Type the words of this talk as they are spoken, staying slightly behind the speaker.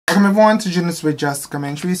Welcome everyone to Junosuede Just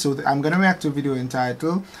Commentary. So I'm going to react to a video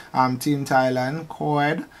entitled Team Thailand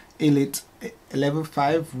Coed Elite Level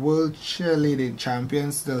 5 World Cheerleading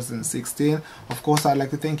Champions 2016. Of course, I'd like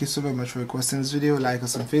to thank you so very much for requesting this video. Like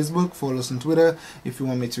us on Facebook, follow us on Twitter if you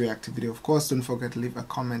want me to react to the video. Of course, don't forget to leave a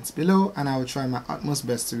comment below and I will try my utmost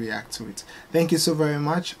best to react to it. Thank you so very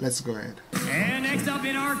much. Let's go ahead. And next up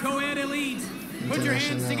in our Coed Elite, put your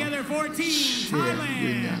hands together for Team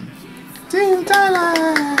Thailand. Team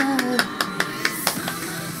Thailand!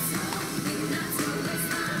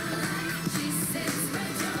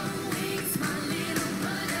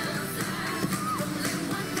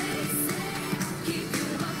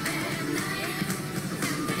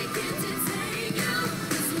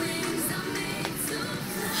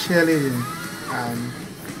 Cheerleading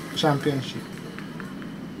championship.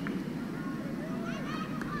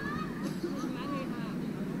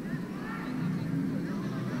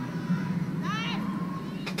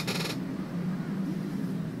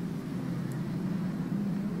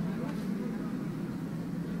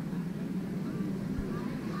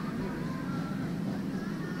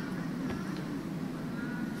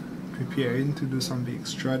 Preparing to do something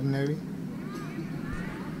extraordinary.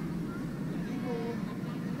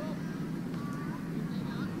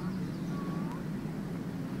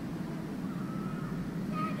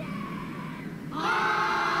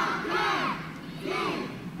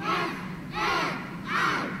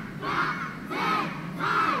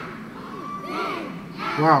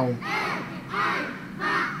 Wow.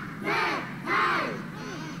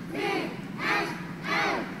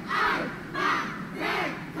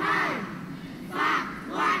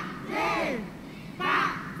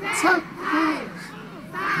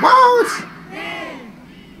 What?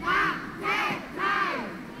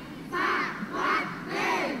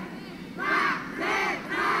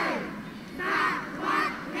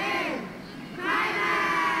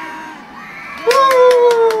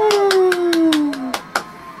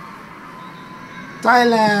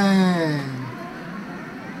 Thailand.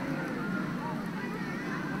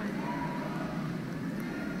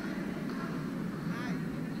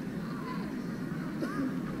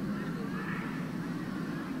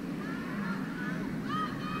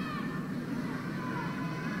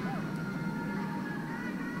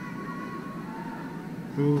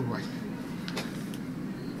 Oh boy.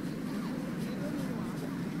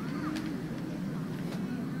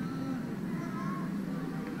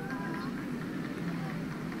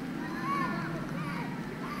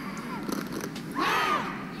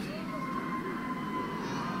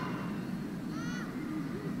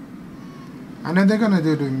 And then they're gonna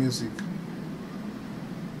do the music.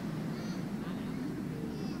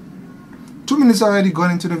 2 minutes already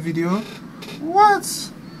gone into the video.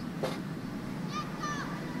 What?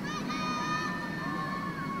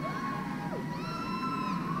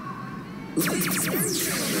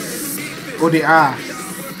 Oh, they are.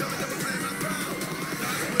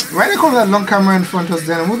 Why they call that long camera in front of us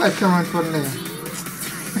then? Move that camera in front there.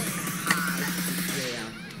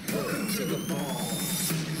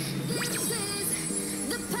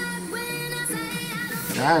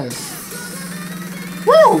 Nice.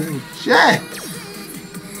 Woo! Shit!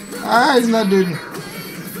 Ah, he's not doing.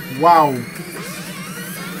 Wow.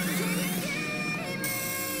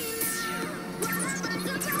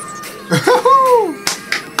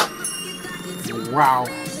 Wow.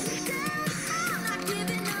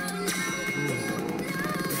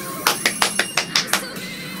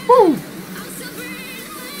 Woo!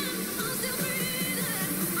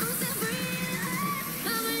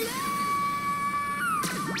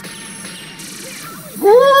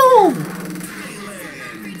 Woo!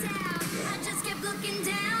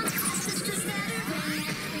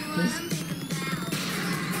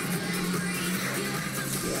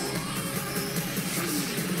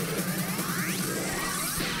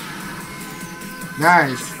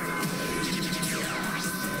 Nice.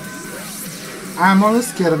 I'm always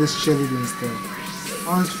scared of this cheerleading stuff.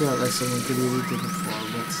 I always felt like someone could really take it fall,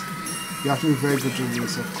 but you have to be very good to do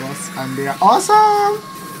this, of course, and they are awesome!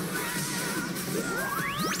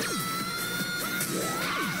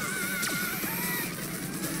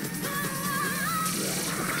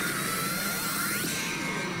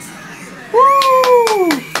 Woo!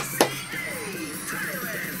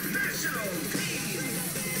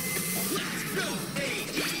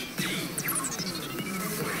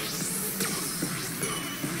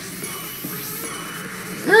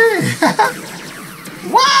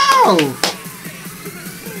 Wow!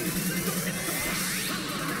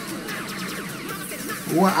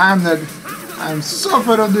 Well, I'm so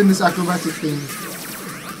fed up doing this acrobatic thing.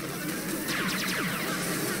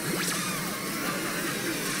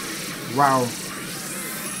 Wow.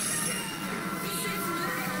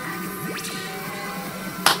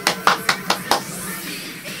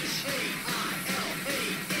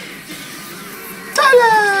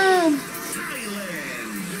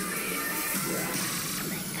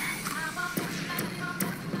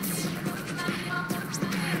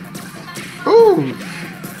 Woo!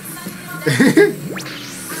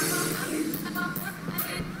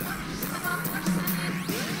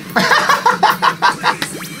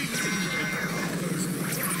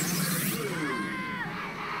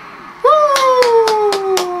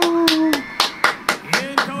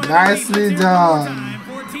 Nicely done.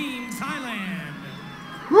 For Team Thailand.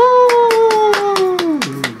 Woo!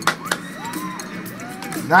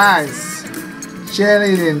 Nice.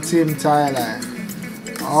 Cheerleading Team Thailand.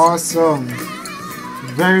 Awesome.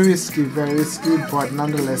 Very risky, but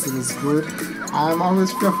nonetheless it is good. I'm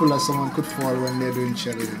always fearful that someone could fall when they're doing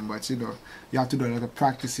cheerleading, but you know, you have to do a lot of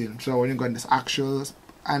practicing. So when you go in this actuals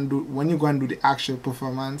and when you go and do the actual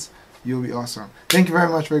performance, you'll be awesome. Thank you very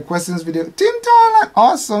much for requesting this video. Team Thailand,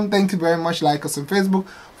 awesome. Thank you very much. Like us on Facebook,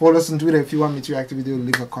 follow us on Twitter. If you want me to react to the video,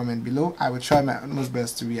 leave a comment below. I will try my utmost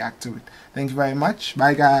best to react to it. Thank you very much.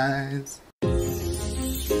 Bye guys.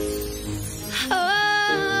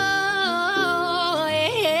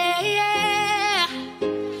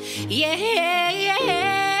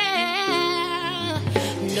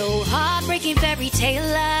 No heartbreaking fairy tale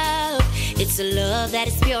love. It's a love that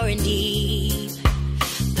is pure and deep,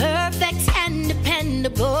 perfect and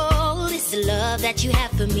dependable. It's the love that you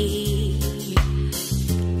have for me.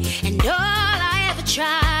 And all I ever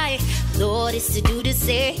try, Lord, is to do the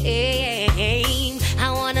same.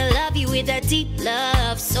 I wanna love you with a deep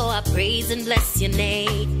love, so I praise and bless your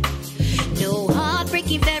name. No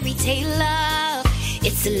heartbreaking fairy tale love.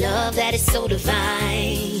 It's a love that is so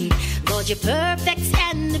divine. Lord, you're perfect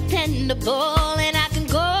and dependable, and I can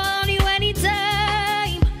go on you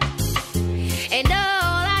anytime. And all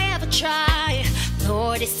I ever try,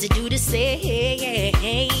 Lord, is to do the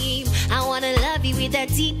same. I wanna love you with that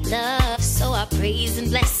deep love, so I praise and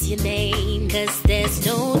bless your name. 'Cause there's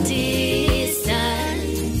no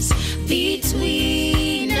distance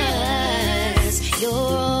between us. You're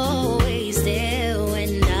always there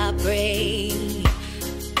when I pray.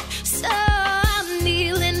 So I'm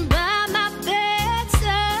kneeling by my bedside.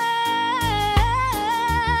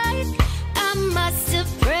 I must have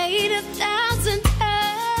prayed 1,000 times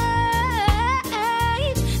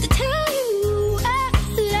to tell you I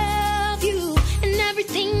love you and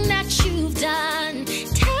everything that you've done.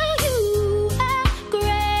 Tell you I'm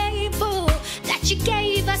grateful that you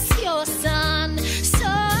gave us your son. So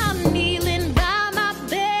I'm kneeling by my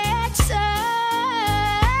bedside.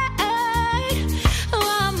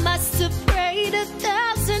 Oh, I must have prayed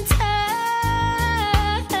 1,000 times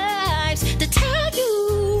to tell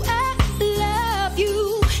you I love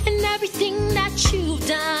you and everything that you've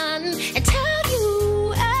done, and tell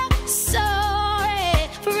you I'm sorry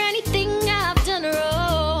for anything I've done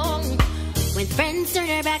wrong. When friends turn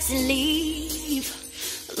their backs and leave,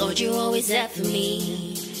 Lord, you're always there for me.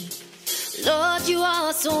 Lord, you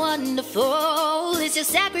are so wonderful. It's your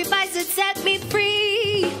sacrifice that set me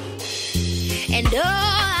free. And all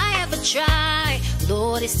I ever try,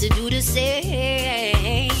 Lord, is to do the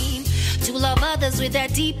same. To love others with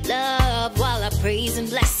that deep love while I praise and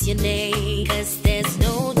bless your name. 'Cause there's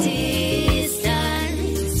no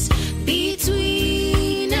distance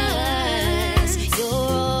between us. You're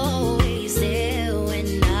always there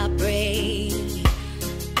when I pray.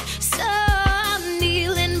 So I'm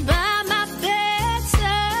kneeling by my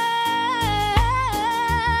bedside.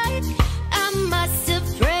 I must have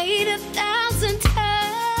prayed 1,000 times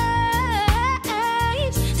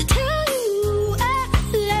to tell you I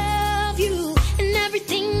love you and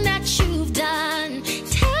everything that you've done.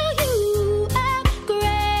 Tell you I'm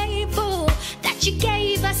grateful that you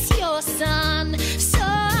gave us your son. So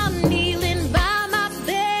I'm kneeling by my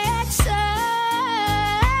bedside.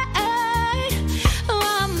 Oh,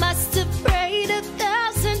 I must have prayed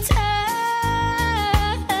 1,000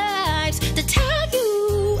 times to tell you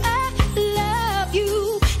I love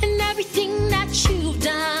you and everything that you've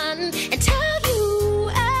done, and tell you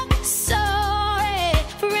I'm sorry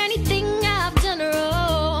for anything I've done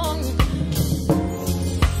wrong.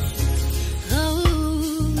 Oh,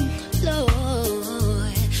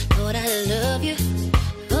 Lord, Lord, I love you.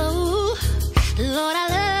 Oh, Lord, I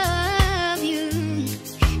love you.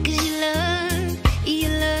 'Cause your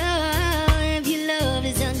love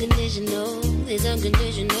is unconditional. It's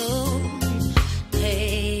unconditional.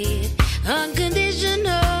 Hey,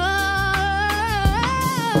 unconditional.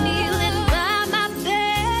 Kneeling by my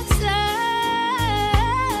bedside.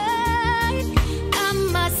 I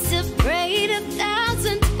must have prayed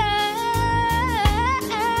 1,000 times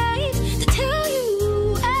to tell you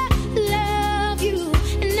I love you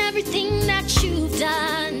and everything that you've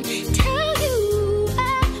done. Tell you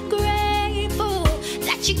I'm grateful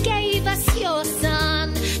that you gave us your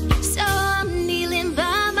son. So I'm kneeling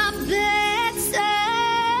by my bedside.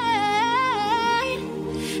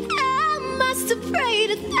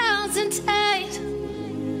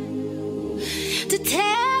 to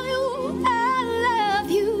tell you I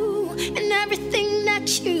love you and everything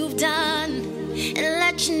that you've done, and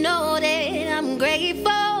let you know that I'm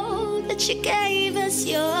grateful that you gave us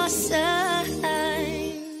your son.